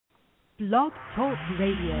Blog Talk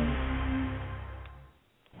Radio.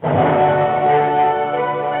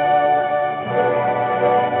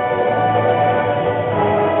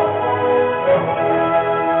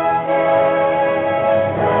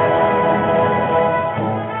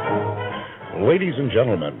 Ladies and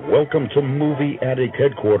gentlemen, welcome to Movie Addict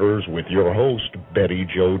Headquarters with your host, Betty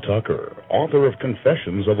Jo Tucker, author of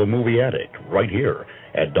Confessions of a Movie Addict, right here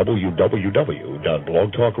at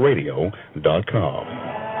www.blogtalkradio.com.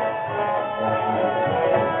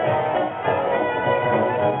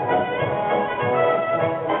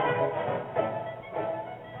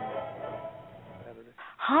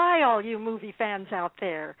 Hi, all you movie fans out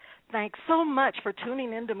there. Thanks so much for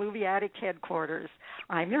tuning in to Movie Addict Headquarters.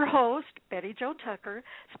 I'm your host, Betty Jo Tucker,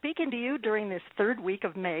 speaking to you during this third week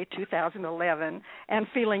of May 2011 and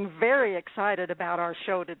feeling very excited about our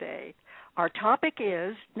show today. Our topic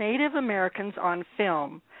is Native Americans on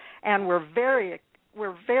film, and we're very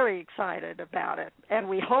excited about it, and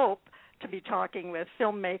we hope to be talking with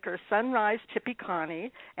filmmaker Sunrise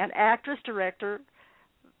Tippeconnie and actress-director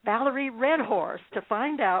Valerie Redhorse to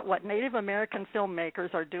find out what Native American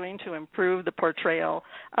filmmakers are doing to improve the portrayal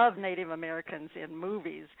of Native Americans in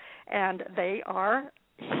movies. And they are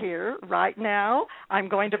here right now. I'm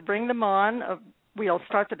going to bring them on. We'll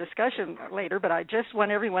start the discussion later, but I just want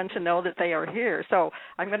everyone to know that they are here. So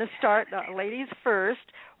I'm going to start ladies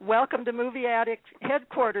first. Welcome to Movie Addict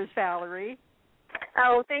Headquarters, Valerie.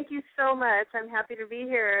 Oh, thank you so much. I'm happy to be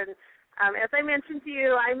here. As I mentioned to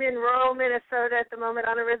you, I'm in rural Minnesota at the moment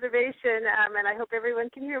on a reservation, and I hope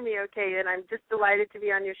everyone can hear me okay, and I'm just delighted to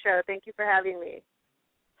be on your show. Thank you for having me.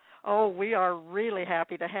 Oh, we are really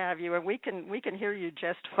happy to have you, and we can hear you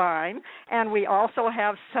just fine. And we also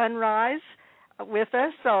have Sunrise with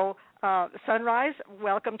us. So, Sunrise,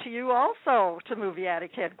 welcome to you also to Movie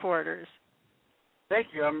Addict Headquarters.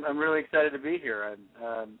 Thank you. I'm really excited to be here.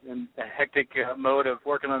 I'm in a hectic mode of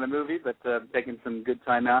working on the movie, but taking some good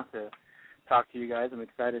time out to talk to you guys. I'm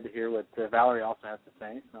excited to hear what Valerie also has to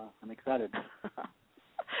say, so I'm excited.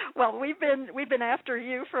 Well, we've been after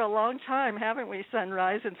you for a long time, haven't we,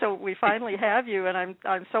 Sunrise? And so we finally have you, and I'm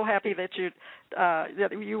so happy that you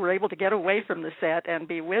were able to get away from the set and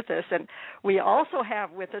be with us. And we also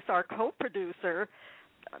have with us our co-producer,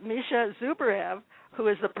 Misha Zubarev, who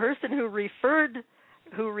is the person who referred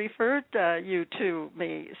you to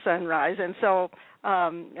me, Sunrise. And so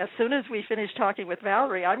as soon as we finish talking with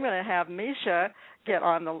Valerie, I'm going to have Misha get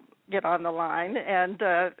on the line and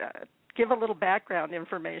give a little background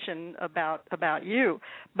information about you.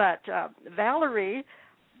 But Valerie,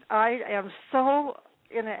 I am so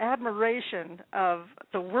in admiration of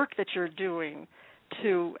the work that you're doing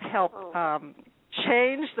to help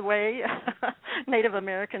change the way Native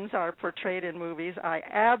Americans are portrayed in movies. I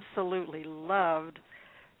absolutely loved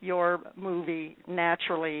your movie,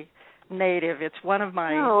 Naturally Native. It's one of my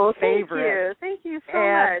favorites. Thank you so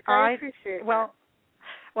much. I appreciate it. Well,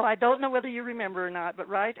 I don't know whether you remember or not, but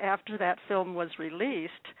right after that film was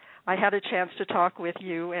released, I had a chance to talk with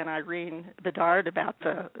you and Irene Bedard about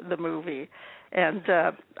the movie. And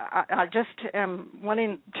I just am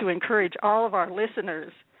wanting to encourage all of our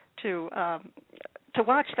listeners to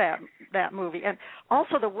watch that movie. And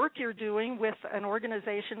also the work you're doing with an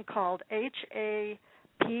organization called H.A.P.N.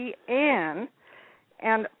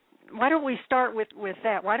 And why don't we start with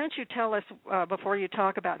that? Why don't you tell us, before you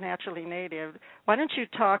talk about Naturally Native, why don't you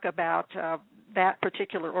talk about that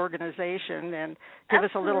particular organization and give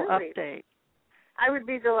us a little update? I would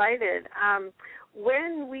be delighted.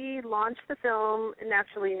 When we launched the film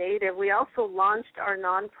Naturally Native, we also launched our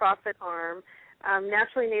nonprofit arm.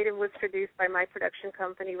 Naturally Native was produced by my production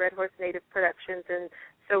company, Redhorse Native Productions, and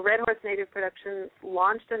so Redhorse Native Productions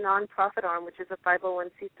launched a nonprofit arm, which is a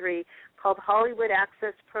 501c3, called Hollywood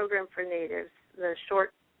Access Program for Natives. The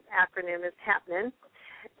short acronym is H.A.P.N.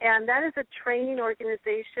 And that is a training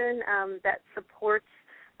organization that supports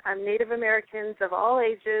Native Americans of all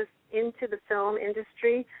ages into the film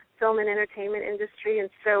industry, film and entertainment industry. And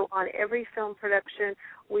so on every film production,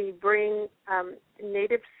 we bring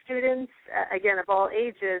Native students, again, of all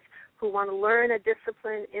ages, who want to learn a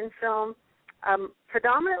discipline in film.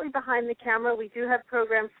 Predominantly behind the camera. We do have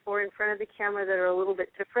programs for in front of the camera that are a little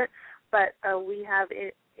bit different, but we have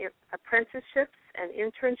apprenticeships and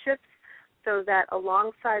internships so that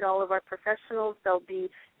alongside all of our professionals, they'll be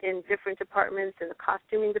in different departments, in the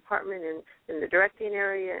costuming department, in the directing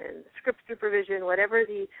area, in script supervision, whatever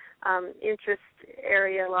the interest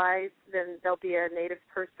area lies, then there'll be a Native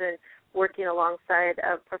person working alongside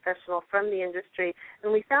a professional from the industry.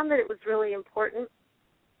 And we found that it was really important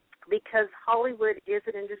because Hollywood is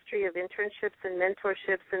an industry of internships and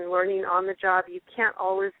mentorships and learning on the job. You can't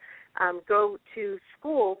always go to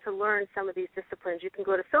school to learn some of these disciplines. You can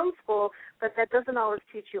go to film school, but that doesn't always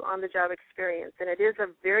teach you on-the-job experience. And it is a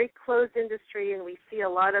very closed industry, and we see a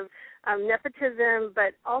lot of nepotism,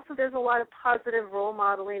 but also there's a lot of positive role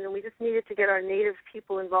modeling, and we just needed to get our Native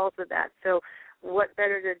people involved with that. So what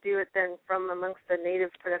better to do it than from amongst a Native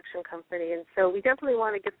production company? And so we definitely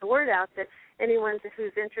want to get the word out that anyone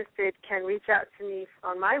who's interested can reach out to me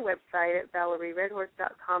on my website at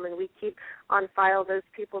valerieredhorse.com, and we keep on file those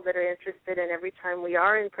people that are interested, and every time we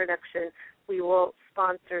are in production, we will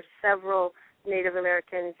sponsor several Native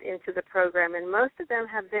Americans into the program, and most of them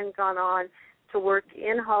have then gone on to work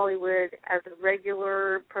in Hollywood as a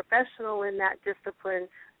regular professional in that discipline,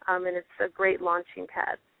 and it's a great launching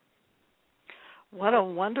pad. What a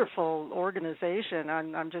wonderful organization!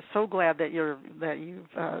 I'm just so glad that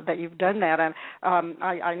you've done that. And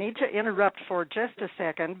I need to interrupt for just a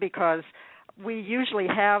second because we usually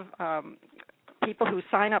have people who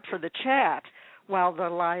sign up for the chat while the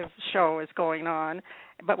live show is going on,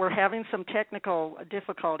 but we're having some technical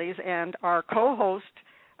difficulties, and our co-host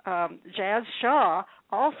Jazz Shaw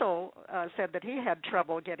also said that he had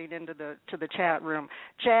trouble getting into the chat room.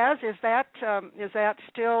 Jazz, is that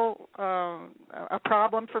still a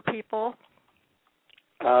problem for people?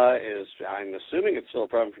 I'm assuming it's still a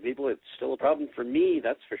problem for people. It's still a problem for me,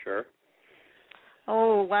 that's for sure.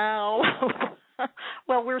 Oh, wow.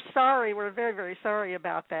 Well, we're sorry. We're very, very sorry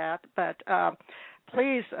about that. But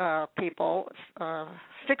please, people,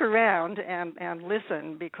 stick around and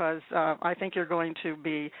listen, because I think you're going to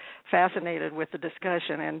be fascinated with the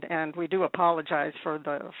discussion, and we do apologize for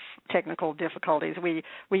the technical difficulties. We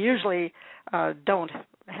usually don't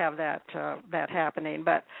have that happening.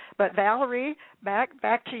 But Valerie, back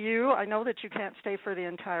to you. I know that you can't stay for the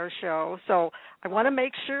entire show, so I want to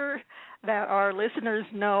make sure that our listeners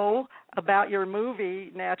know about your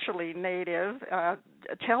movie, Naturally Native.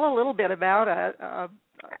 Tell a little bit about it.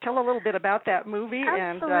 Tell a little bit about that movie.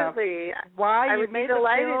 Absolutely. And why I you would made be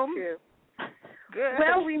delighted the film. to. Good.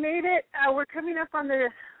 Well, we made it. We're coming up on the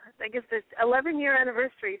 11-year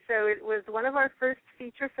anniversary. So it was one of our first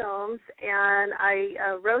feature films, and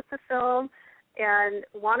I wrote the film and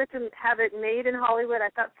wanted to have it made in Hollywood. I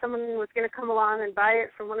thought someone was going to come along and buy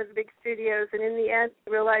it from one of the big studios, and in the end, I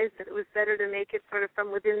realized that it was better to make it sort of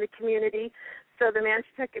from within the community. So the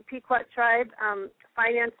Manchaca Pequot tribe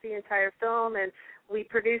financed the entire film, and we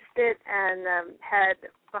produced it and had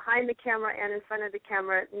behind the camera and in front of the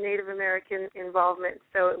camera Native American involvement.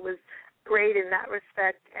 So it was great in that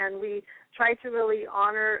respect, and we tried to really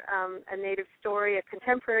honor a Native story, a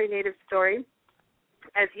contemporary Native story.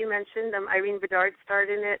 As you mentioned, Irene Bedard starred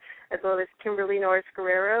in it, as well as Kimberly Norris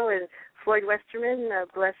Guerrero and Floyd Westerman,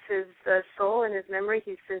 bless his soul and his memory.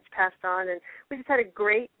 He's since passed on. And we just had a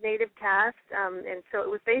great Native cast. And so it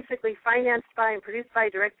was basically financed by and produced by,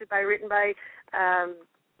 directed by, written by,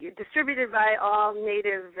 distributed by all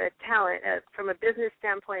Native talent from a business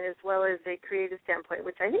standpoint as well as a creative standpoint,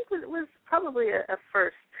 which I think was probably a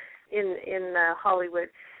first in Hollywood.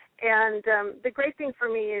 And the great thing for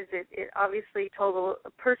me is it obviously told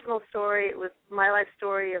a personal story. It was my life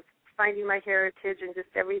story of finding my heritage and just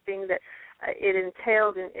everything that it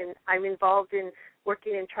entailed. And I'm involved in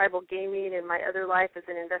working in tribal gaming in my other life as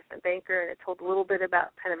an investment banker, and it told a little bit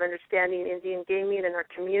about kind of understanding Indian gaming and our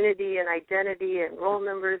community and identity and roll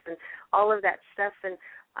numbers and all of that stuff. And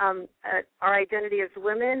our identity as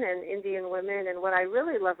women and Indian women. And what I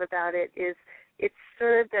really love about it is it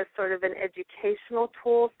served as sort of an educational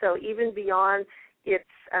tool, so even beyond its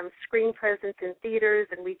screen presence in theaters,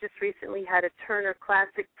 and we just recently had a Turner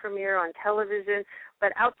Classic premiere on television,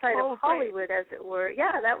 but outside of Hollywood, as it were.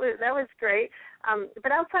 Yeah, that was great.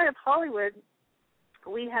 But outside of Hollywood,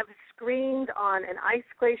 we have screened on an ice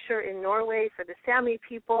glacier in Norway for the Sami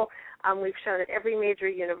people. We've shown at every major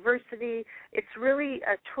university. It's really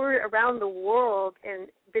a tour around the world and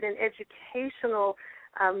been an educational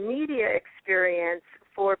media experience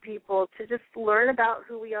for people to just learn about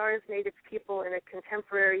who we are as Native people in a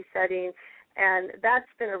contemporary setting, and that's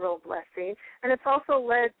been a real blessing. And it's also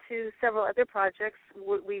led to several other projects.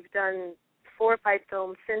 We've done 4 or 5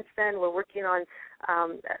 films since then. We're working on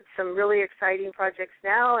some really exciting projects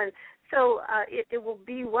now, and so it will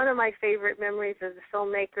be one of my favorite memories as a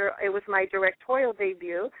filmmaker. It was my directorial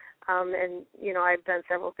debut. And, you know, I've done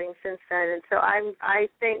several things since then. And so I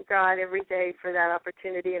thank God every day for that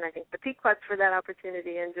opportunity, and I thank the Pequots for that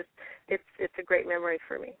opportunity, and just it's a great memory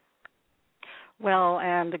for me. Well,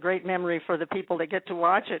 and a great memory for the people that get to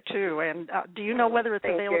watch it, too. And do you know whether it's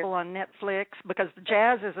available on Netflix? Because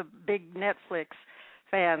Jazz is a big Netflix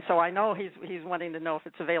fan, so I know he's wanting to know if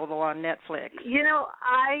it's available on Netflix. You know,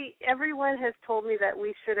 everyone has told me that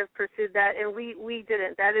we should have pursued that, and we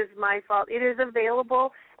didn't. That is my fault. It is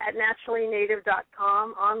available at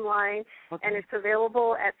naturallynative.com online, okay. And it's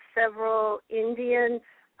available at several Indian.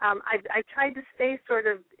 I tried to stay sort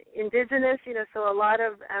of indigenous, you know, so a lot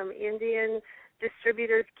of Indian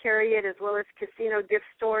distributors carry it, as well as casino gift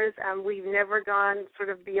stores. We've never gone sort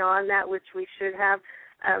of beyond that, which we should have,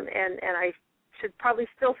 and I should probably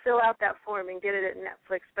still fill out that form and get it at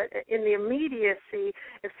Netflix. But in the immediacy,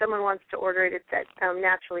 if someone wants to order it, it's at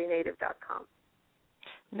naturallynative.com.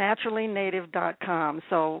 naturallynative.com.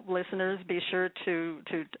 So listeners, be sure to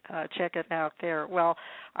check it out there. Well,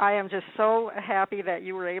 I am just so happy that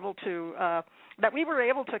you were able to that we were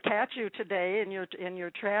able to catch you today in your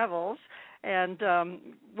travels, and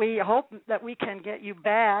we hope that we can get you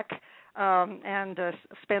back and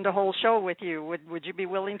spend a whole show with you. Would you be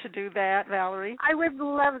willing to do that, Valerie? I would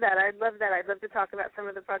love that. I'd love that. I'd love to talk about some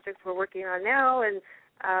of the projects we're working on now, and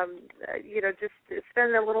you know, just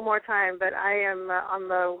spend a little more time. But I am on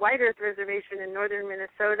the White Earth Reservation in northern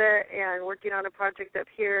Minnesota and working on a project up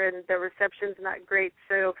here, and the reception's not great.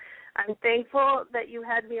 So I'm thankful that you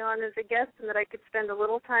had me on as a guest and that I could spend a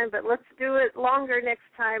little time. But let's do it longer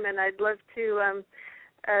next time, and I'd love to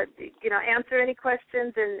you know, answer any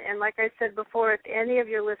questions. And like I said before, if any of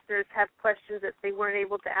your listeners have questions that they weren't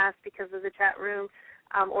able to ask because of the chat room,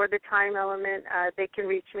 or the time element, they can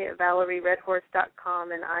reach me at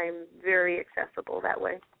ValerieRedhorse.com, and I'm very accessible that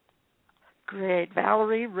way. Great,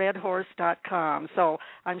 ValerieRedhorse.com. So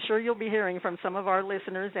I'm sure you'll be hearing from some of our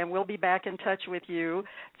listeners, and we'll be back in touch with you.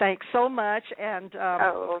 Thanks so much. And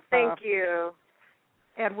thank you.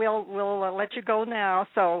 And we'll let you go now.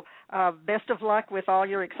 So best of luck with all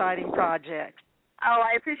your exciting projects. Oh,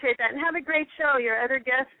 I appreciate that. And have a great show. Your other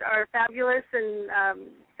guests are fabulous, and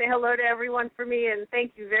say hello to everyone for me, and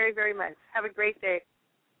thank you very, very much. Have a great day.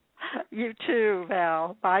 You too,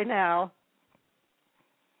 Val. Bye now.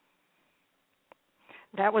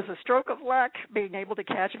 That was a stroke of luck, being able to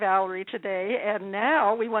catch Valerie today. And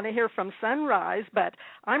now we want to hear from Sunrise, but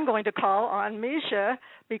I'm going to call on Misha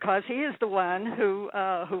because he is the one who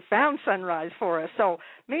found Sunrise for us. So,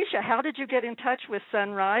 Misha, how did you get in touch with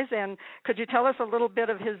Sunrise? And could you tell us a little bit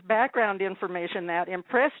of his background information that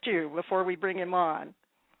impressed you before we bring him on?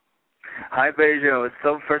 Hi, Bejo.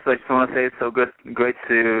 So first, I just want to say it's so great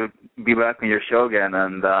to be back on your show again.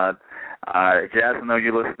 And Jazz, I know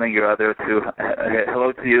you're listening. You're out there too.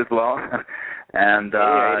 Hello to you as well. And hey,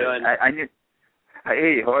 how you doing? I knew.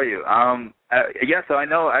 Hey, how are you? Yeah, so I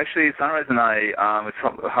know actually Sunrise and I,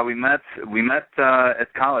 how we met. We met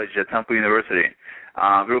at college at Temple University.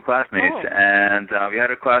 We were classmates, and we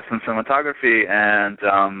had a class in cinematography, and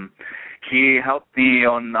he helped me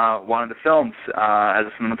on one of the films as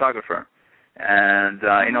a cinematographer. And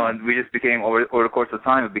you know, and we just became over the course of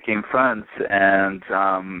time, we became friends. And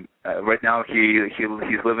right now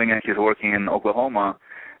he's living and he's working in Oklahoma.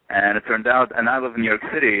 And it turned out, and I live in New York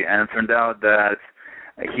City, and it turned out that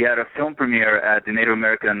he had a film premiere at the Native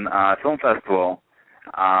American Film Festival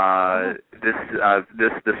this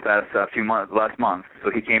past last month.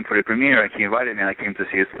 So he came for the premiere, and he invited me, and I came to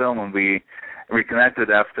see his film, and we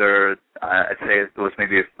reconnected after I'd say it was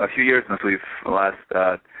maybe a few years since we've last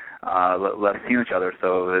seen each other.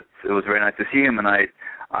 So it was very nice to see him, and I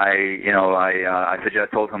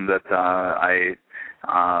told him that I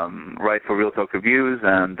write for Real Talk Reviews,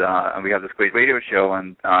 and we have this great radio show,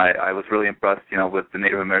 and I was really impressed, you know, with the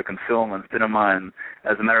Native American film and cinema. And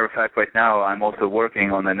as a matter of fact, right now I'm also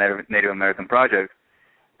working on a Native American project,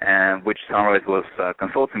 and which Sunrise was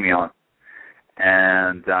consulting me on.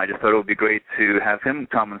 And I just thought it would be great to have him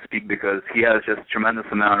come and speak, because he has just a tremendous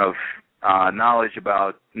amount of knowledge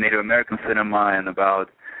about Native American cinema and about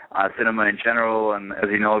cinema in general. And as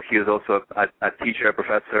you know, he is also a teacher, a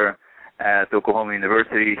professor at Oklahoma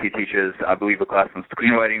University. He teaches, I believe, a class on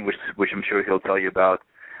screenwriting, which I'm sure he'll tell you about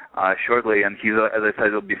shortly. And he's, as I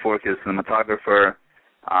said before, he's a cinematographer,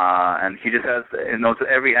 and he just knows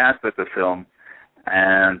every aspect of film.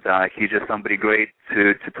 And he's just somebody great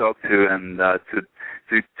to talk to and to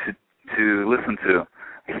listen to,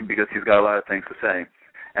 because he's got a lot of things to say.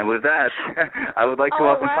 And with that, I would like to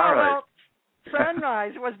welcome Sunrise. Well,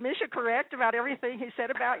 Sunrise, was Misha correct about everything he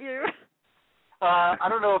said about you? I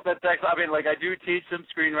don't know if that's actually, I mean, like, I do teach some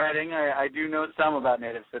screenwriting. I do know some about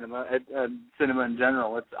Native cinema, cinema in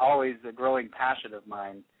general. It's always a growing passion of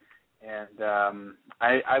mine. And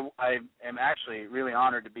I am actually really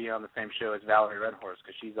honored to be on the same show as Valerie Redhorse,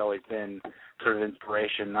 because she's always been sort of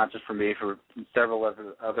inspiration, not just for me, for several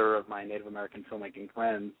other of my Native American filmmaking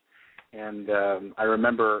friends. And I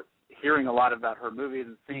remember hearing a lot about her movies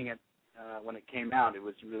and seeing it when it came out, it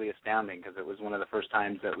was really astounding because it was one of the first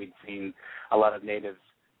times that we'd seen a lot of natives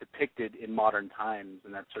depicted in modern times,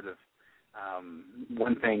 and that's sort of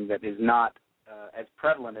one thing that is not as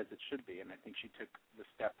prevalent as it should be. And I think she took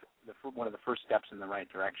one of the first steps in the right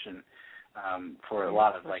direction for a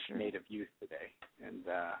lot of native youth today. And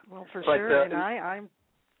well, for sure. And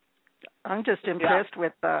I'm just impressed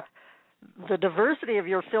with the diversity of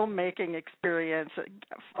your filmmaking experience.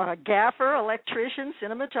 Gaffer, electrician,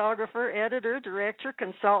 cinematographer, editor, director,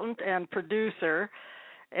 consultant, and producer,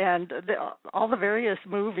 and all the various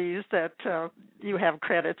movies that you have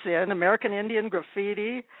credits in: American Indian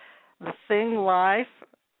Graffiti, This Thing Life,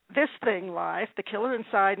 The Killer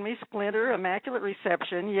Inside Me, Splinter, Immaculate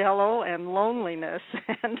Reception, Yellow, and Loneliness.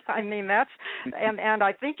 And I mean, and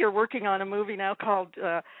I think you're working on a movie now called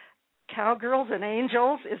Cowgirls and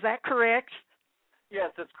Angels. Is that correct?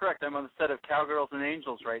 Yes, that's correct. I'm on the set of Cowgirls and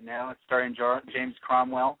Angels right now. It's starring James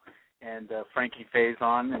Cromwell and Frankie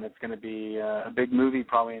Faison, and it's going to be a big movie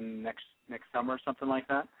probably in next summer or something like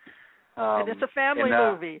that. And it's a family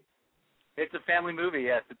movie. It's a family movie,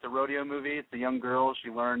 yes. It's a rodeo movie. It's a young girl. She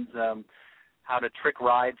learns how to trick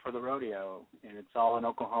ride for the rodeo, and it's all in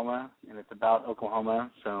Oklahoma, and it's about Oklahoma.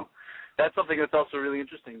 So that's something that's also really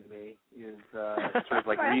interesting to me, is sort of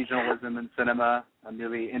like regionalism in cinema. I'm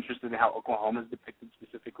really interested in how Oklahoma is depicted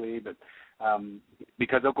specifically, but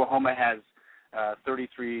because Oklahoma has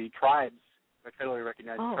 33 tribes, federally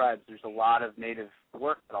recognized tribes, there's a lot of native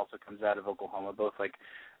work that also comes out of Oklahoma, both like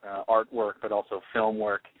artwork but also film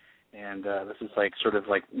work. And this is like sort of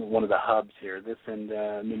like one of the hubs here. This and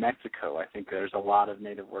New Mexico, I think there's a lot of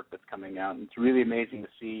native work that's coming out. And it's really amazing to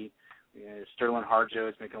see. Sterling Harjo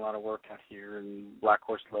is making a lot of work out here, and Black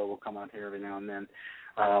Horse Low will come out here every now and then.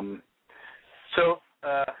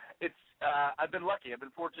 I've been lucky. I've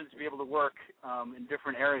been fortunate to be able to work in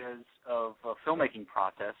different areas of filmmaking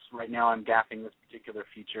process. Right now I'm gaffing this particular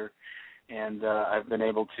feature, and I've been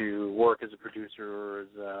able to work as a producer or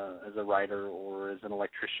as a writer or as an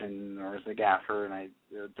electrician or as a gaffer, and I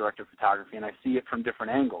director of photography, and I see it from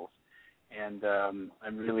different angles. And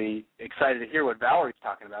I'm really excited to hear what Valerie's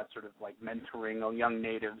talking about, sort of like mentoring young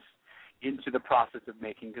natives into the process of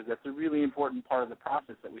making, because that's a really important part of the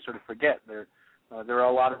process that we sort of forget. There are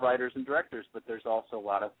a lot of writers and directors, but there's also a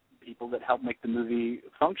lot of people that help make the movie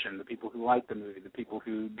function, the people who light the movie, the people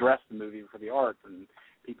who dress the movie for the art, and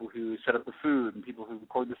people who set up the food, and people who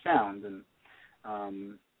record the sound. And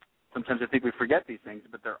sometimes I think we forget these things,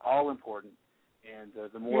 but they're all important. And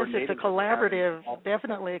the more yes, it's a collaborative,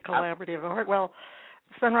 definitely a collaborative art. Well,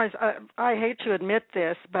 Sunrise, I hate to admit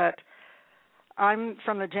this, but I'm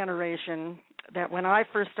from the generation that when I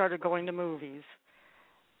first started going to movies,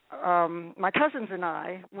 my cousins and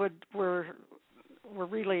I were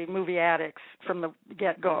really movie addicts from the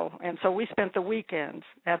get-go, and so we spent the weekends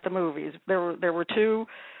at the movies. There were two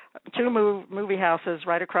movie houses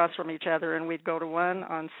right across from each other, and we'd go to one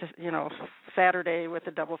on Saturday with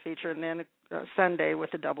a double feature, and then Sunday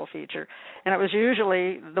with a double feature. And it was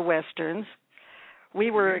usually the westerns.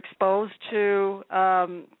 We were exposed to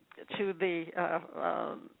the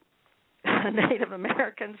Native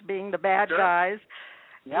Americans being the bad guys.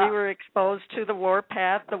 Yeah. We were exposed to the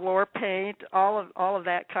warpath, the war paint, all of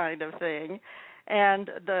that kind of thing. And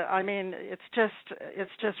it's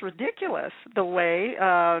just ridiculous the way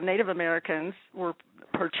Native Americans were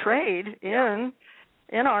portrayed in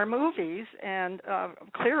our movies, and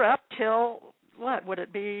clear up till what would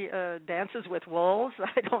it be? Dances with Wolves?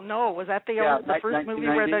 I don't know. Was that the first movie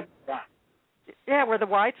where where the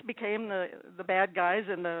whites became the bad guys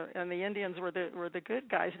and the Indians were the good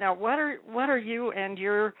guys? Now, what are you and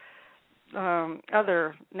your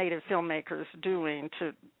other Native filmmakers doing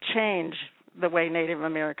to change the way Native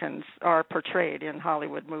Americans are portrayed in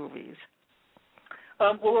Hollywood movies?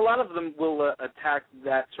 Well, a lot of them will attack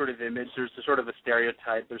that sort of image. There's a sort of a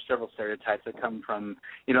stereotype. There's several stereotypes that come from,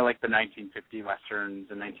 like the 1950 Westerns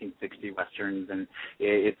and 1960 Westerns, and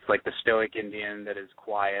it's like the stoic Indian that is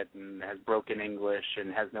quiet and has broken English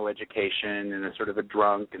and has no education and is sort of a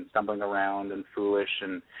drunk and stumbling around and foolish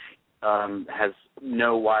and has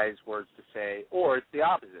no wise words to say. Or it's the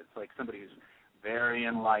opposite. It's like somebody who's very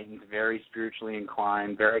enlightened, very spiritually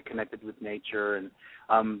inclined, very connected with nature, and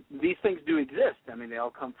these things do exist. I mean, they all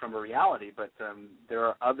come from a reality, but there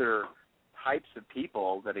are other types of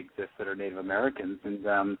people that exist that are Native Americans,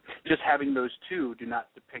 and just having those two do not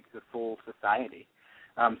depict the full society.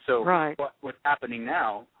 Right. What's happening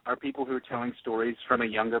now are people who are telling stories from a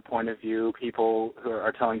younger point of view, people who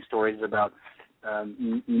are telling stories about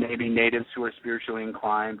maybe natives who are spiritually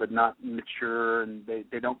inclined but not mature, and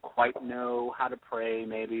they don't quite know how to pray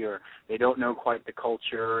maybe, or they don't know quite the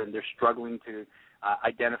culture, and they're struggling to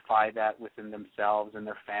identify that within themselves and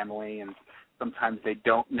their family, and sometimes they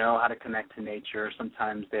don't know how to connect to nature.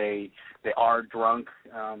 Sometimes they are drunk.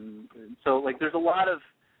 So like there's a lot of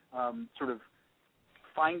sort of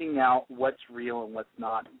finding out what's real and what's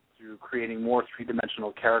not through creating more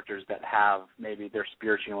three-dimensional characters that have maybe they're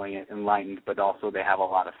spiritually enlightened, but also they have a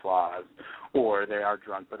lot of flaws, or they are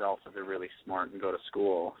drunk, but also they're really smart and go to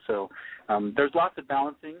school. So there's lots of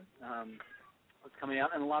balancing what's coming out,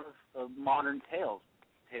 and a lot of modern tales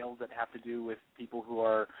that have to do with people who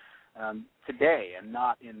are today and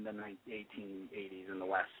not in the 1880s in the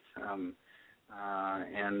West.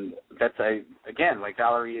 And that's, again, like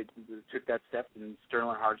Valerie took that step, and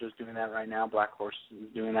Sterling Harjo's doing that right now. Black Horse is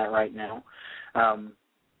doing that right now.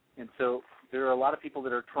 And so there are a lot of people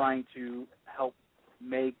that are trying to help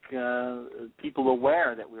make people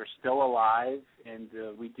aware that we're still alive, and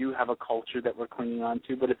we do have a culture that we're clinging on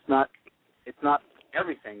to, but it's not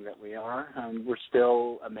everything that we are. We're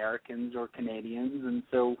still Americans or Canadians, and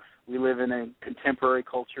so we live in a contemporary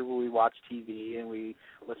culture where we watch TV and we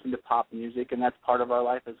listen to pop music, and that's part of our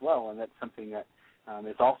life as well, and that's something that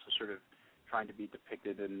is also sort of trying to be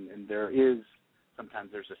depicted, and sometimes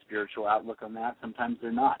there's a spiritual outlook on that, sometimes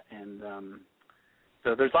they're not, and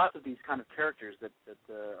so there's lots of these kind of characters that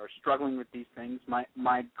are struggling with these things.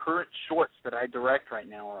 My current shorts that I direct right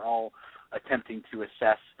now are all attempting to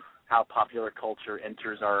assess how popular culture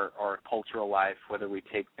enters our cultural life, whether we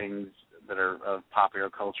take things that are of popular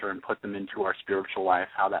culture and put them into our spiritual life,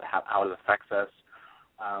 how it affects us,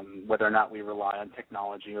 whether or not we rely on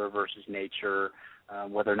technology or versus nature,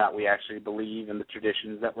 whether or not we actually believe in the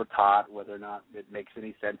traditions that we're taught, whether or not it makes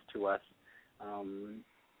any sense to us.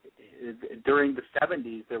 During the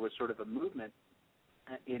 70s, there was sort of a movement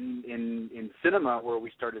in cinema where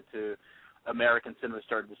American cinema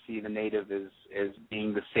started to see the native as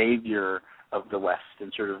being the savior of the West,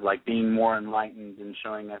 and sort of like being more enlightened and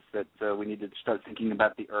showing us that we need to start thinking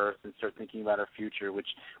about the earth and start thinking about our future, which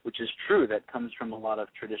is true. That comes from a lot of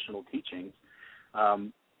traditional teachings.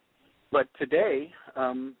 But today,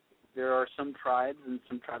 there are some tribes and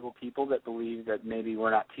some tribal people that believe that maybe we're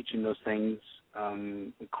not teaching those things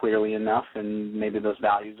clearly enough, and maybe those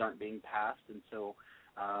values aren't being passed, and so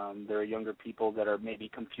there are younger people that are maybe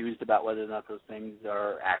confused about whether or not those things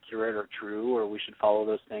are accurate or true, or we should follow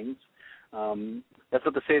those things. That's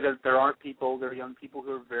not to say that there are young people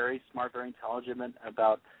who are very smart, very intelligent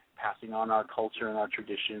about passing on our culture and our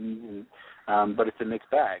traditions, but it's a mixed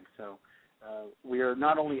bag. So we are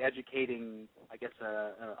not only educating, I guess,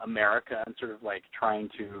 America and sort of like trying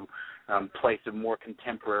to place a more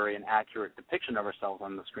contemporary and accurate depiction of ourselves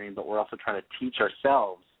on the screen, but we're also trying to teach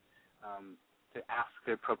ourselves to ask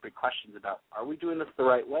the appropriate questions about, are we doing this the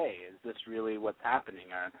right way? Is this really what's happening?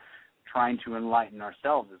 Trying to enlighten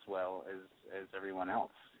ourselves as well as everyone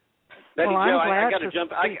else. Betty well, Jo, I got to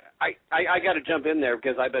jump. I got to jump in there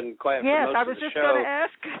because I've been quiet yes, for most of the show. Yes,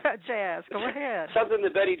 I was just going to ask Jazz. Go ahead. Something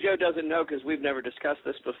that Betty Jo doesn't know, because we've never discussed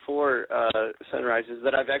this before, Sunrise, is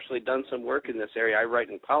that I've actually done some work in this area. I write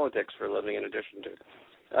in politics for a living in addition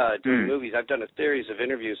to doing movies. I've done a series of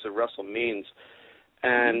interviews with Russell Means,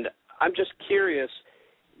 and I'm just curious,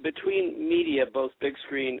 between media, both big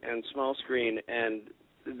screen and small screen, and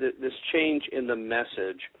this change in the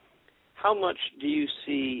message, how much do you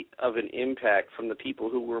see of an impact from the people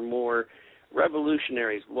who were more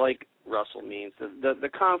revolutionaries like Russell Means, the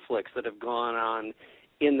conflicts that have gone on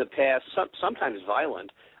in the past, sometimes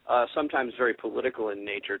violent, sometimes very political in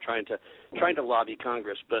nature, trying to lobby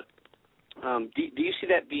Congress, but do you see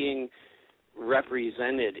that being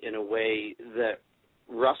represented in a way that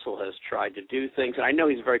Russell has tried to do things? And I know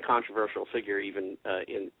he's a very controversial figure even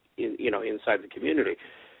inside the community,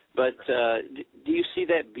 but do you see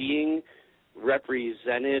that being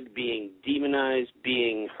represented, being demonized,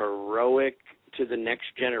 being heroic to the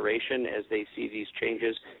next generation as they see these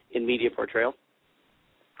changes in media portrayal?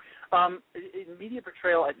 In media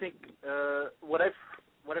portrayal, I think what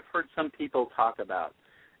I've heard some people talk about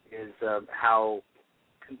is how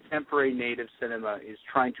contemporary Native cinema is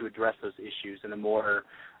trying to address those issues in a more,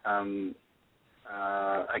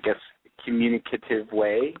 I guess, communicative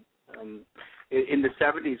way. In the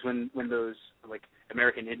 70s, when those like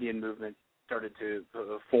American Indian movement started to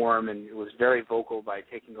form, and it was very vocal by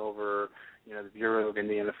taking over, the Bureau of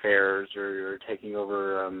Indian Affairs or taking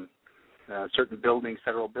over certain buildings,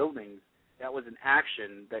 federal buildings, that was an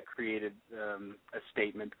action that created a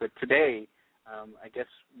statement. But today, I guess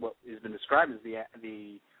what has been described as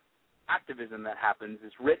the activism that happens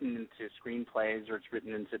is written into screenplays, or it's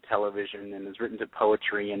written into television, and is written to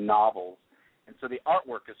poetry and novels. And so the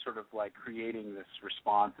artwork is sort of like creating this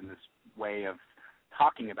response and this way of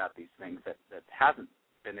talking about these things that hasn't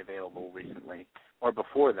been available recently. or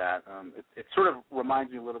before that. It sort of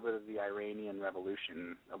reminds me a little bit of the Iranian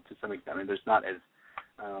Revolution to some extent. I mean, there's not as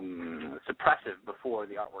suppressive before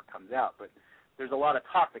the artwork comes out, but there's a lot of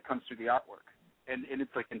talk that comes through the artwork. And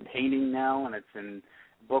it's like in painting now, and it's in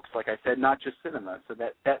books, like I said, not just cinema. So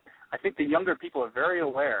that I think the younger people are very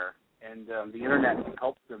aware, and the Internet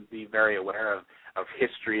helps them be very aware of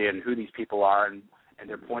history and who these people are and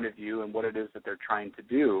their point of view and what it is that they're trying to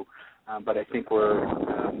do. But I think we're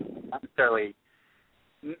not necessarily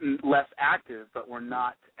less active, but we're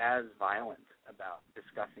not as violent about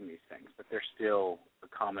discussing these things. But they're still a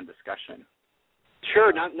common discussion.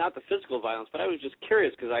 Sure, not the physical violence, but I was just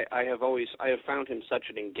curious because I have found him such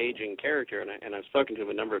an engaging character, and I've spoken to him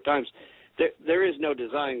a number of times. There is no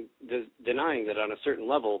denying that on a certain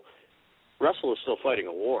level, Russell is still fighting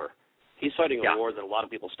a war. He's fighting a war that a lot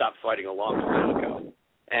of people stopped fighting a long time ago,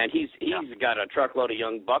 and he's got a truckload of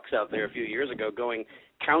young bucks out there a few years ago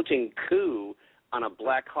counting coup on a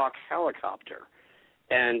Black Hawk helicopter,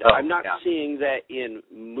 and I'm not seeing that in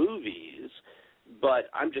movies. But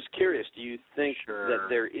I'm just curious, do you think that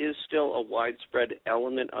there is still a widespread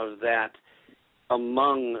element of that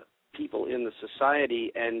among people in the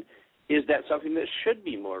society, and is that something that should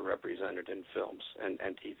be more represented in films and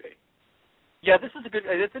TV? Yeah, that's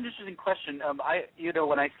an interesting question.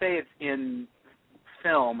 When I say it's in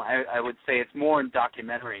film, I would say it's more in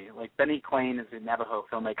documentary. Like Benny Klain is a Navajo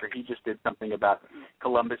filmmaker. He just did something about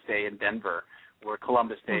Columbus Day in Denver, where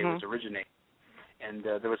Columbus Day was originated. And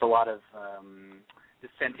there was a lot of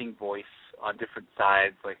dissenting voice on different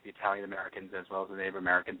sides, like the Italian Americans as well as the Native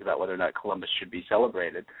Americans, about whether or not Columbus should be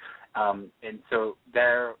celebrated. And so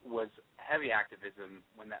there was heavy activism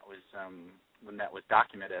when that was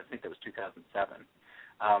documented. I think that was 2007.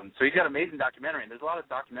 So he's got an amazing documentary, and there's a lot of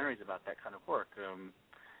documentaries about that kind of work.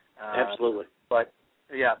 Absolutely. But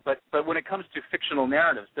when it comes to fictional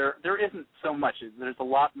narratives, there isn't so much. There's a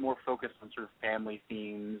lot more focus on sort of family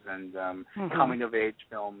themes and coming-of-age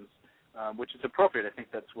films, which is appropriate. I think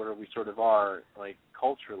that's where we sort of are, like,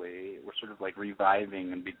 culturally. We're sort of, like,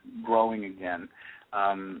 reviving and growing again.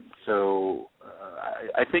 So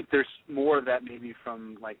I think there's more of that maybe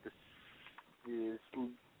from, like, the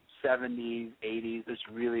 70s, 80s. There's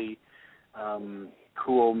really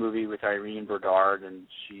cool movie with Irene Berdard, and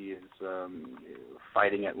she is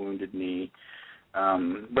fighting at Wounded Knee.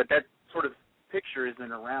 But that sort of picture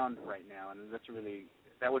isn't around right now, and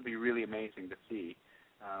that would be really amazing to see.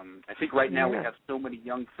 I think right now we have so many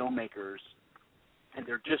young filmmakers, and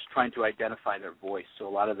they're just trying to identify their voice. So a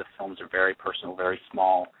lot of the films are very personal, very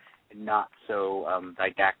small, and not so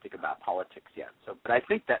didactic about politics yet. But I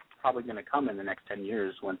think that's probably going to come in the next 10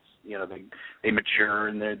 years once they mature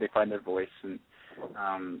and they find their voice. And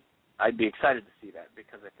I'd be excited to see that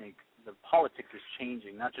because I think the politics is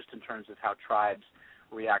changing, not just in terms of how tribes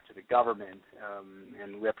react to the government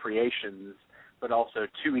and reparations, but also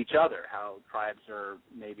to each other, how tribes are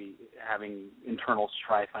maybe having internal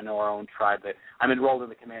strife. I know our own tribe, that I'm enrolled in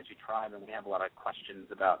the Comanche tribe, and we have a lot of questions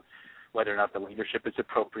about whether or not the leadership is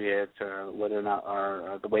appropriate, whether or not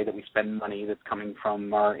the way that we spend money that's coming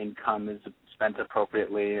from our income is spent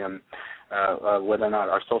appropriately, and whether or not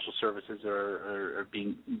our social services are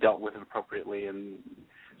being dealt with appropriately. And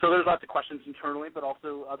so there's lots of questions internally, but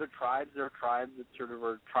also other tribes. There are tribes that sort of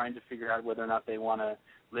are trying to figure out whether or not they want to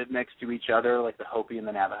live next to each other, like the Hopi and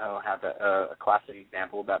the Navajo have a classic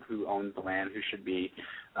example about who owns the land, who should be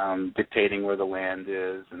dictating where the land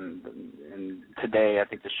is. And today, I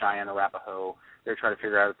think the Cheyenne Arapaho, they're trying to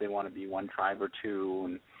figure out if they want to be one tribe or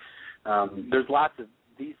two. And there's lots of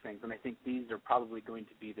these things, and I think these are probably going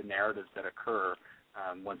to be the narratives that occur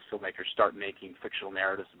once filmmakers start making fictional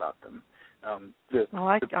narratives about them.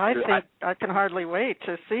 I think I can hardly wait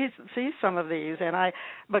to see some of these, and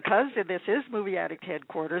because this is Movie Addict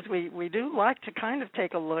headquarters, we do like to kind of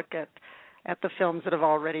take a look at the films that have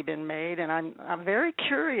already been made, and I'm very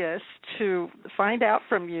curious to find out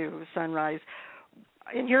from you, Sunrise,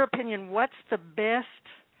 in your opinion, what's the best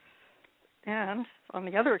and, on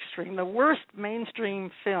the other extreme, the worst mainstream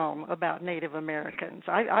film about Native Americans?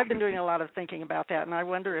 I've been doing a lot of thinking about that, and I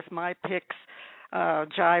wonder if my picks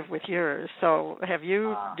jive with yours. So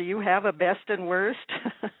do you have a best and worst?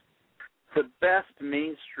 The best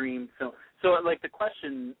mainstream film. So, like, the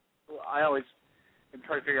question, I always am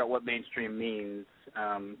trying to figure out what mainstream means.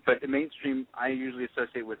 But the mainstream I usually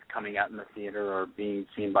associate with coming out in the theater or being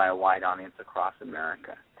seen by a wide audience across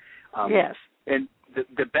America. Yes. And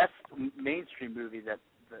the best mainstream movie that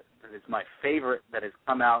is my favorite that has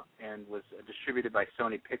come out and was distributed by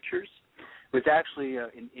Sony Pictures was actually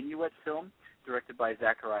an Inuit film directed by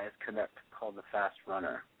Zacharias Canuck called The Fast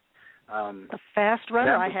Runner. The Fast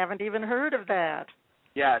Runner? I haven't even heard of that.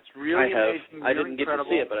 Yeah, it's really amazing. I didn't get to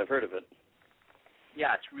see it, but I've heard of it.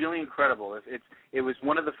 Yeah, it's really incredible. It was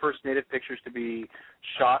one of the first Native pictures to be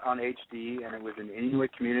shot on HD, and it was an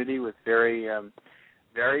Inuit community with very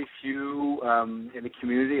few in the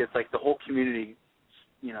community. It's like the whole community,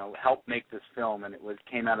 helped make this film, and it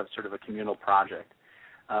came out of sort of a communal project.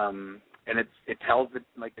 And it tells it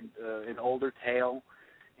like an older tale,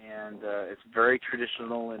 and it's very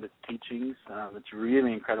traditional in its teachings. It's a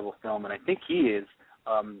really incredible film, and I think he is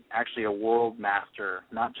actually a world master,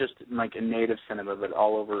 not just like in Native cinema, but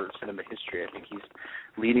all over cinema history. I think he's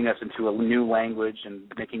leading us into a new language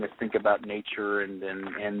and making us think about nature and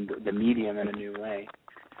the medium in a new way.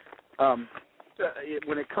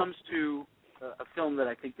 When it comes to a film that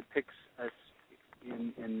I think depicts us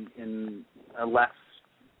in a less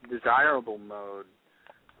desirable mode,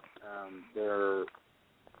 there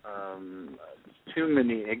are too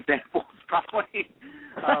many examples, probably.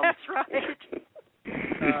 That's right.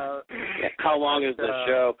 How long is this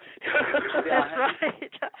show? That's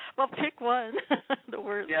right. Well, pick one. The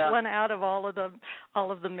worst one out of all of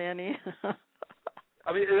the many.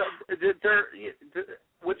 I mean,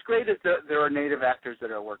 what's great is that there are Native actors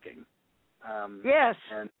that are working. Yes.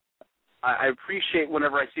 And I appreciate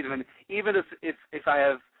whenever I see them, and even if I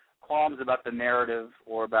have qualms about the narrative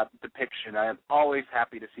or about the depiction, I am always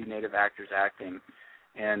happy to see Native actors acting.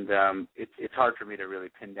 And it's hard for me to really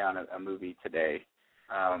pin down a movie today.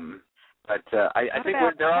 But I think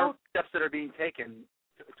there are steps that are being taken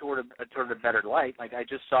toward a better light. Like I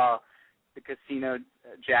just saw the Casino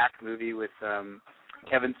Jack movie with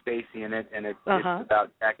Kevin Spacey in it, and it's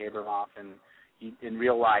about Jack Abramoff, and he, in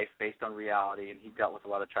real life, based on reality, and he dealt with a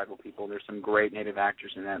lot of tribal people. There's some great Native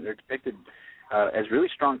actors in that, and they're depicted as really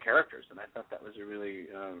strong characters, and I thought that was a really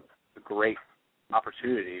great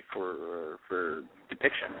opportunity for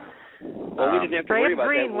depiction. Well, we didn't have to worry about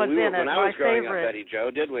Green that when I was growing favorite. up, Betty Jo,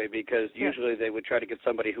 did we? Because usually they would try to get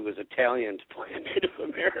somebody who was Italian to play a Native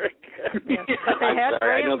American. Yes. But they had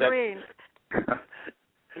Graham Greene.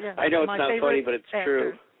 Yeah, I know it's not funny, but it's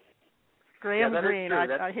true. Graham Greene.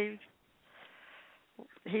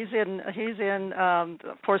 He's in.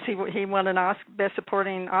 Of course, he won an Best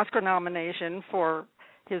Supporting Oscar nomination for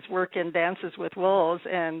his work in Dances with Wolves,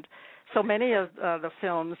 and so many of the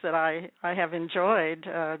films that I have enjoyed,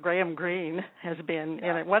 Graham Greene has been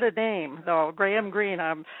in it. What a name, though, Graham Greene.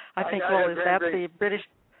 I think, is that Green. The British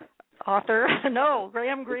author? No,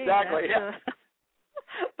 Graham Greene. Exactly. Yeah.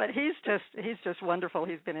 But he's just wonderful.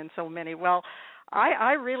 He's been in so many. Well,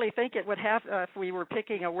 I really think it would have, if we were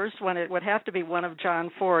picking a worst one, it would have to be one of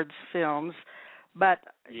John Ford's films. But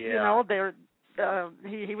he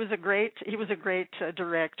was a great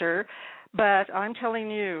director. But I'm telling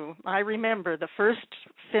you, I remember the first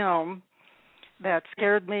film that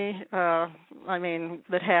scared me. That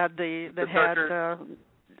had The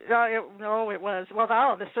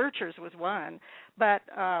Searchers was one. But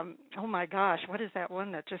oh my gosh, what is that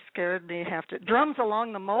one that just scared me? Drums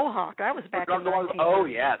Along the Mohawk. That was back in 19. Oh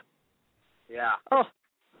yes, yeah. Oh.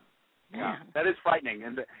 Yeah, that is frightening,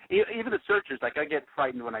 and even The Searchers. Like I get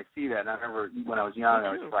frightened when I see that. And I remember when I was young,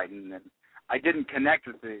 I was frightened, and I didn't connect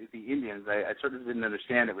with the Indians. I sort of didn't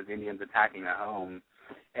understand it was Indians attacking a home,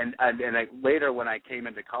 and later when I came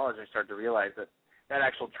into college, I started to realize that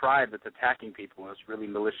actual tribe that's attacking people and is really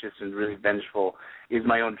malicious and really vengeful is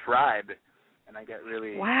my own tribe, and I get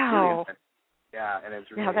really wow. Really, yeah, and it's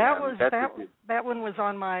really, that one was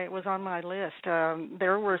on my list.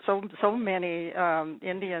 There were so many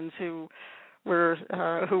Indians who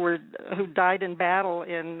died in battle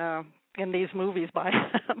in these movies by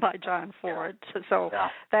John Ford. So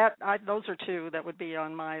those are two that would be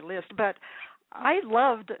on my list. But I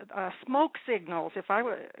loved Smoke Signals.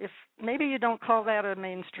 If maybe you don't call that a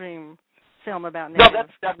mainstream film about Native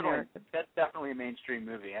Americans. That's definitely a mainstream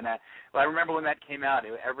movie. And I remember when that came out,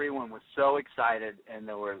 everyone was so excited, and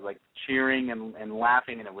they were like cheering and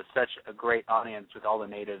laughing, and it was such a great audience with all the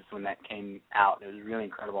natives when that came out. It was really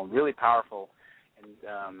incredible and really powerful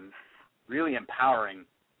and really empowering.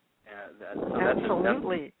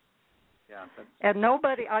 Absolutely. And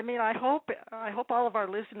nobody. I mean, I hope all of our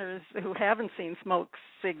listeners who haven't seen Smoke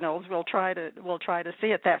Signals will try to see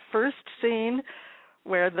it. That first scene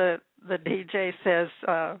where the DJ says,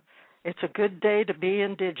 "It's a good day to be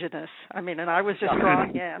indigenous." I mean, and I was just drawn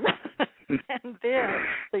in. And then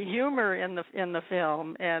the humor in the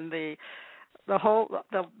film and the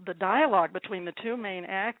dialogue between the two main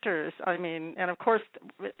actors. I mean, and of course,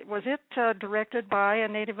 was it directed by a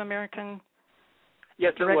Native American?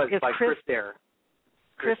 Yes, it was by Chris Eyre.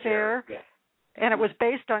 Chris Eyre. Yeah. And it was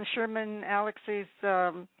based on Sherman Alexie's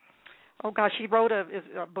oh gosh, he wrote a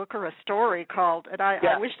book or a story called, and I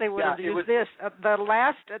wish they would have used this. The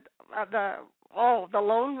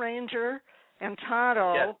Lone Ranger and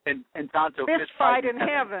Tonto. Yes, and Tonto Fist Fight in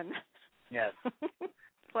Heaven. Yes.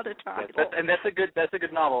 What a title. Yes, that's a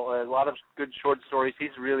good novel. A lot of good short stories.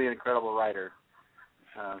 He's really an incredible writer.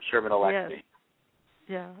 Sherman Alexie. Yes.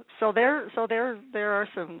 Yeah. So there are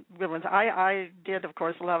some good ones. I did, of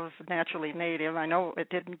course, love Naturally Native. I know it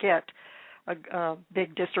didn't get a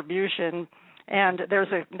big distribution. And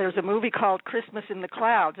there's a movie called Christmas in the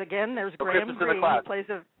Clouds. Again, there's Graham Greene. He plays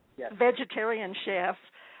a vegetarian chef.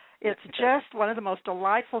 It's just one of the most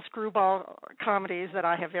delightful screwball comedies that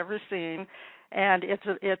I have ever seen, and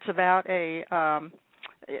it's about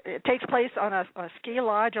it takes place on a ski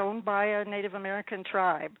lodge owned by a Native American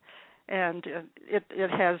tribe, and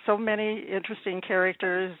it has so many interesting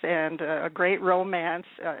characters and a great romance,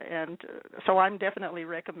 and so I'm definitely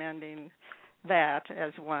recommending that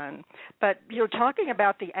as one. But you're talking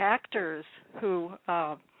about the actors who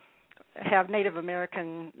have Native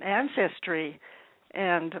American ancestry.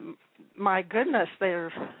 And my goodness,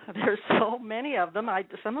 there's so many of them.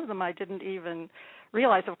 Some of them I didn't even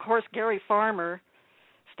realize. Of course, Gary Farmer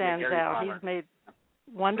stands out. He's made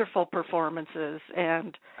wonderful performances,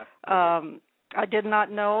 and I did not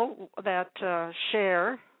know that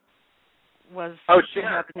Cher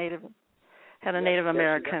had a Native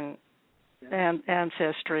American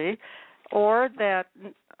ancestry, or that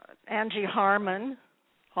Angie Harmon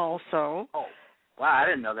also. Oh, wow! I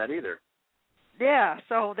didn't know that either. Yeah,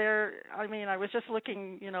 so I was just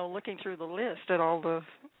looking through the list at all the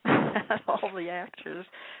actors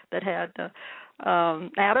that had.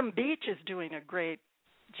 Adam Beach is doing a great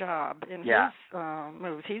job in his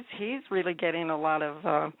movies. He's really getting a lot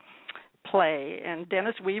of play, and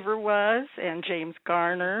Dennis Weaver was, and James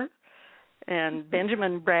Garner, and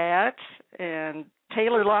Benjamin Bratt, and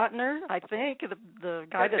Taylor Lautner. I think the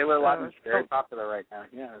guy that's Taylor Lautner's very popular right now.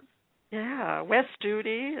 Yes. Yeah, Wes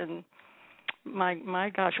Studi and.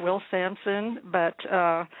 My gosh, Will Sampson, but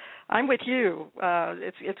I'm with you.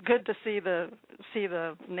 It's good to see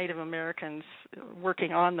the Native Americans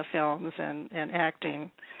working on the films and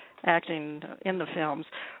acting in the films.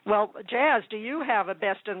 Well, Jazz, do you have a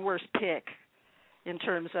best and worst pick in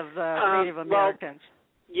terms of the Native Americans?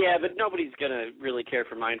 Well, yeah, but nobody's going to really care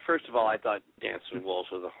for mine. First of all, I thought Dance with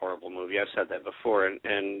Wolves was a horrible movie. I've said that before, and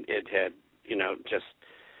it had, just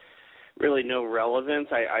really no relevance.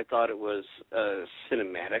 I thought it was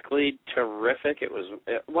cinematically terrific. It was,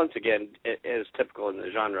 once again, as typical in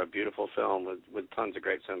the genre, a beautiful film with tons of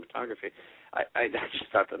great cinematography. I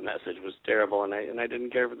just thought the message was terrible, and I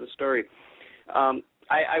didn't care for the story.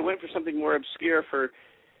 I went for something more obscure, for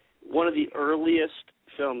one of the earliest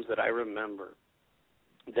films that I remember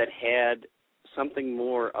that had something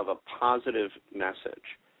more of a positive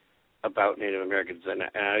message about Native Americans,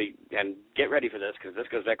 and get ready for this, because this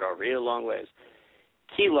goes back a real long ways.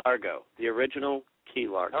 Key Largo, the original Key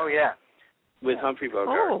Largo. Oh, yeah. With Humphrey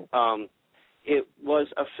Bogart. Oh. It was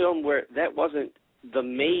a film where that wasn't the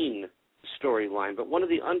main storyline, but one of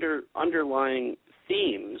the underlying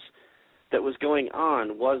themes that was going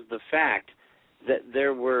on was the fact that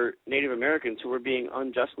there were Native Americans who were being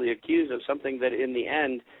unjustly accused of something that in the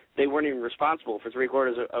end they weren't even responsible for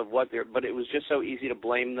 3/4 of what they're, but it was just so easy to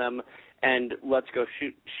blame them and let's go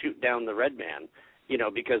shoot down the red man,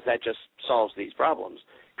 because that just solves these problems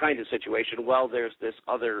kind of situation. Well, there's this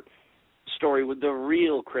other story with the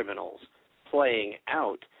real criminals playing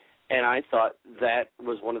out, and I thought that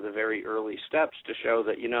was one of the very early steps to show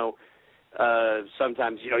that,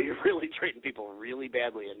 sometimes, you're really treating people really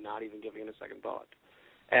badly and not even giving it a second thought.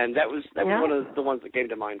 And that was one of the ones that came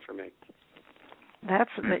to mind for me.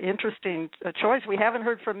 That's an interesting choice. We haven't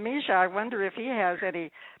heard from Misha. I wonder if he has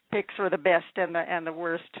any picks for the best and the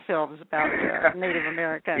worst films about Native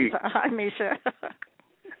Americans. Hi, Misha.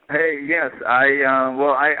 Hey, yes.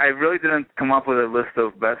 I really didn't come up with a list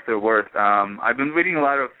of best or worst. I've been reading a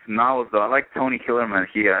lot of novels, though. I like Tony Hillerman.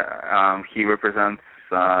 He represents.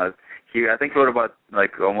 He, I think, wrote about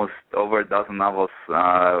almost over a dozen novels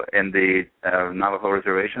in the Navajo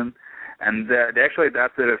Reservation. And they actually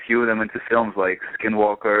adapted a few of them into films like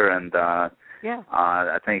Skinwalker and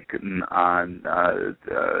I think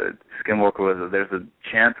Skinwalker was, there's a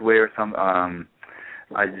chant where some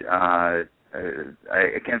I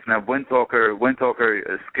can't remember, Windtalker,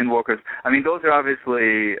 Skinwalkers. I mean, those are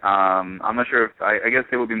obviously I'm not sure if I guess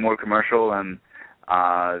they would be more commercial, and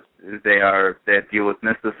they deal with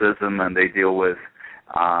mysticism, and they deal with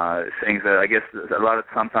things that I guess a lot of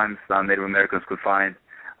sometimes Native Americans could find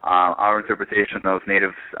our interpretation of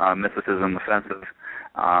Native mysticism offensive.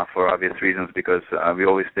 for obvious reasons, because we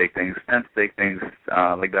always tend to take things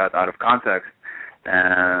like that out of context.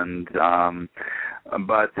 And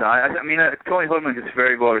but I mean, Tony Holdman is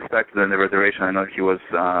very well respected in the reservation. I know he was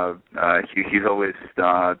he's always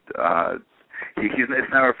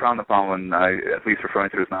it's never frowned upon when at least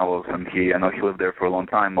referring to his novels, and I know he lived there for a long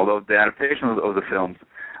time. Although the adaptation of the films,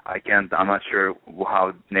 I'm not sure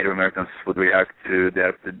how Native Americans would react to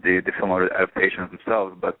the film adaptations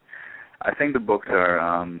themselves, but I think the books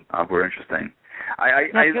were interesting. I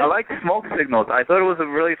like Smoke Signals. I thought it was a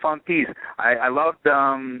really fun piece. I loved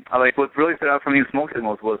what really stood out for me in Smoke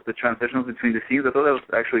Signals was the transitions between the scenes. I thought that was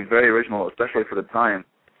actually very original, especially for the time.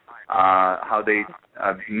 How they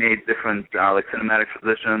made different like cinematic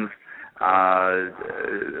transitions.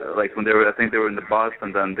 Like when I think they were in the bus,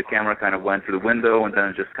 and then the camera kind of went through the window, and then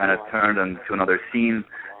it just kind of turned into another scene.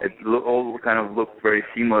 It all kind of looked very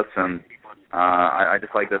seamless, and I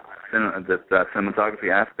just like that cinematography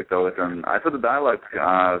aspect of it. And I thought the dialogue,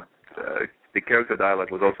 the character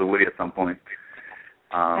dialogue, was also witty at some point.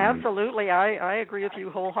 Absolutely, I agree with you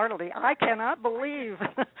wholeheartedly. I cannot believe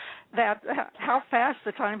that how fast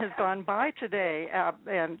the time has gone by today,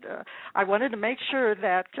 and I wanted to make sure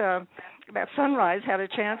that that Sunrise had a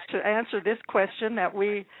chance to answer this question that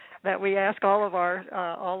we ask all of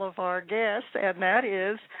our guests, and that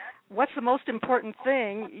is, what's the most important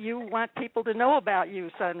thing you want people to know about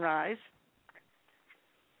you, Sunrise?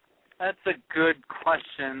 That's a good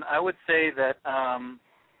question. I would say that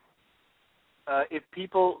if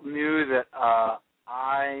people knew that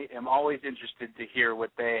I am always interested to hear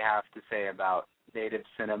what they have to say about Native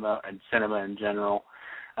cinema and cinema in general,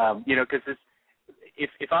 because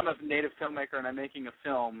if I'm a Native filmmaker and I'm making a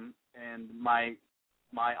film and my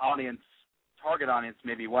target audience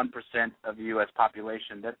may be 1% of the U.S.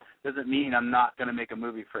 population, that doesn't mean I'm not going to make a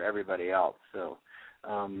movie for everybody else. So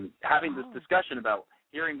having this discussion about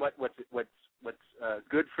hearing what's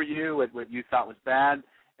good for you, what you thought was bad,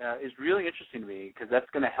 is really interesting to me, because that's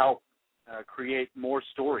going to help create more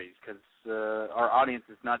stories, because our audience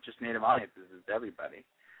is not just Native audiences, it's everybody.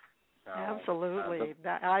 So, absolutely.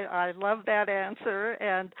 I love that answer,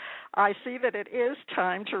 and I see that it is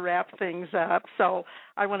time to wrap things up. So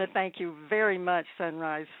I want to thank you very much,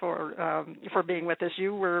 Sunrise, for being with us.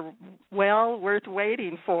 You were well worth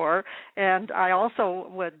waiting for, and I also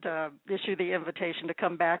would issue the invitation to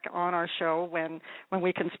come back on our show when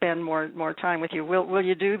we can spend more time with you. Will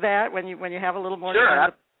you do that when you have a little more time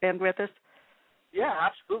to spend with us? Yeah,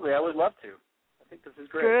 absolutely. I would love to. I think this is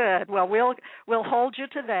great. Good. Well, we'll hold you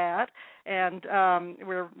to that, and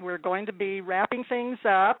we're going to be wrapping things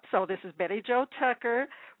up. So this is Betty Jo Tucker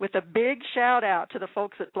with a big shout out to the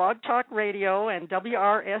folks at Blog Talk Radio and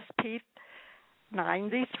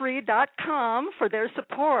WRSP93.com for their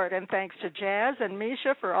support, and thanks to Jazz and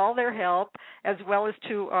Misha for all their help, as well as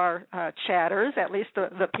to our chatters, at least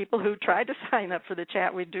the people who tried to sign up for the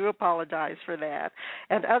chat. We do apologize for that,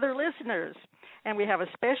 and other listeners. And we have a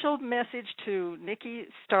special message to Nikki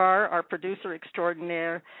Starr, our producer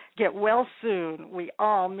extraordinaire. Get well soon. We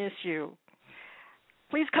all miss you.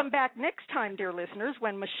 Please come back next time, dear listeners,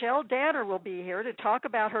 when Michelle Danner will be here to talk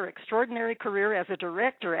about her extraordinary career as a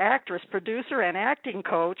director, actress, producer, and acting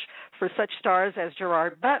coach for such stars as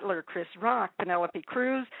Gerard Butler, Chris Rock, Penelope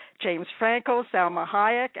Cruz, James Franco, Salma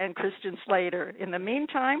Hayek, and Christian Slater. In the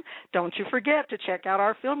meantime, don't you forget to check out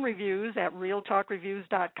our film reviews at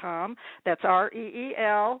realtalkreviews.com. That's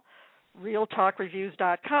REEL,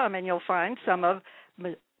 realtalkreviews.com, and you'll find some of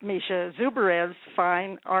Misha Zuberev's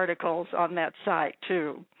fine articles on that site,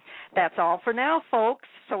 too. That's all for now, folks.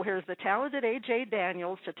 So here's the talented A.J.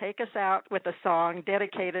 Daniels to take us out with a song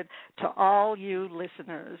dedicated to all you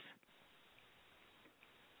listeners.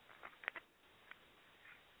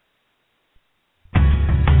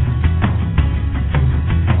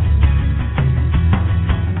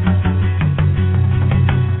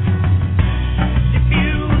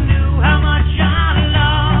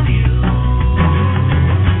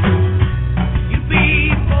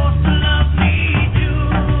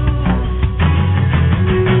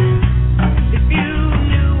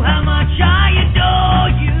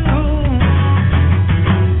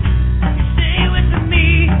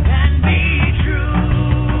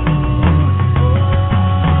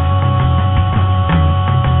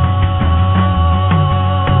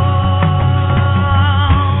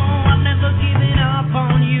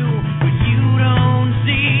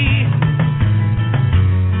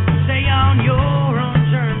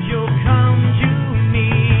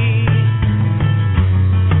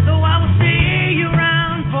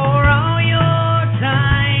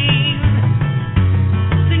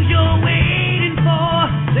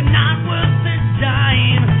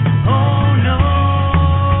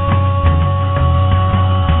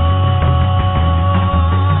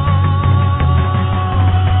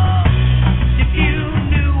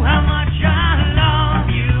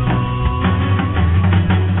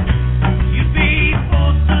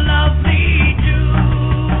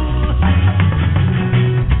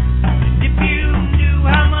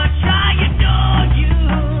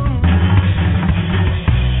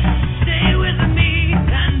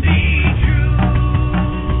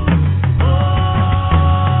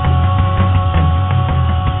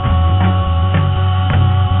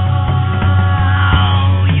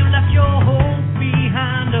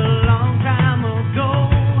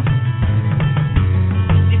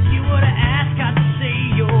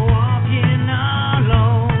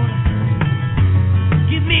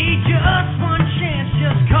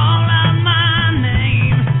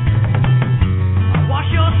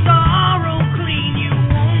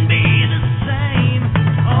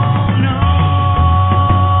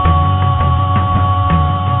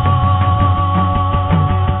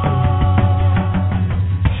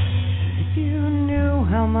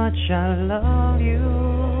 love you,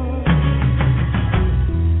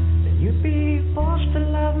 then you'd be forced to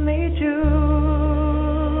love me too.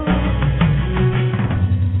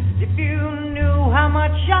 If you knew how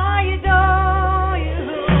much I adore you,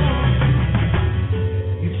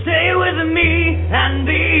 you'd stay with me and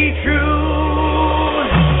be true.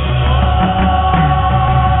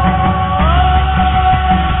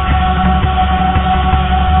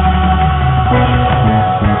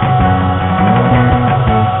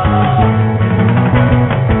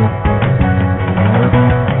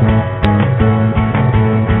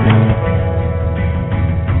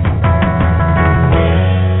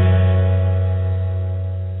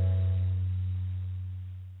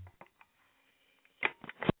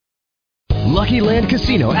 Lucky Land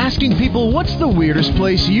Casino, asking people, what's the weirdest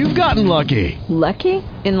place you've gotten lucky? Lucky?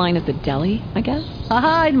 In line at the deli, I guess?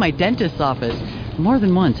 Aha, in my dentist's office. More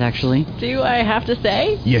than once, actually. Do I have to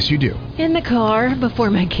say? Yes, you do. In the car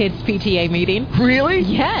before my kids' PTA meeting. Really?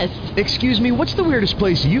 Yes. Excuse me, what's the weirdest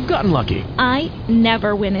place you've gotten lucky? I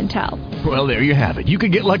never win and tell. Well, there you have it. You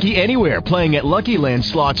can get lucky anywhere, playing at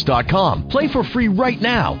LuckyLandSlots.com. Play for free right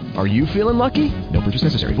now. Are you feeling lucky? No purchase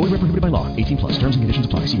necessary. Void where prohibited by law. 18+. Terms and conditions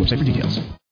apply. See website for details.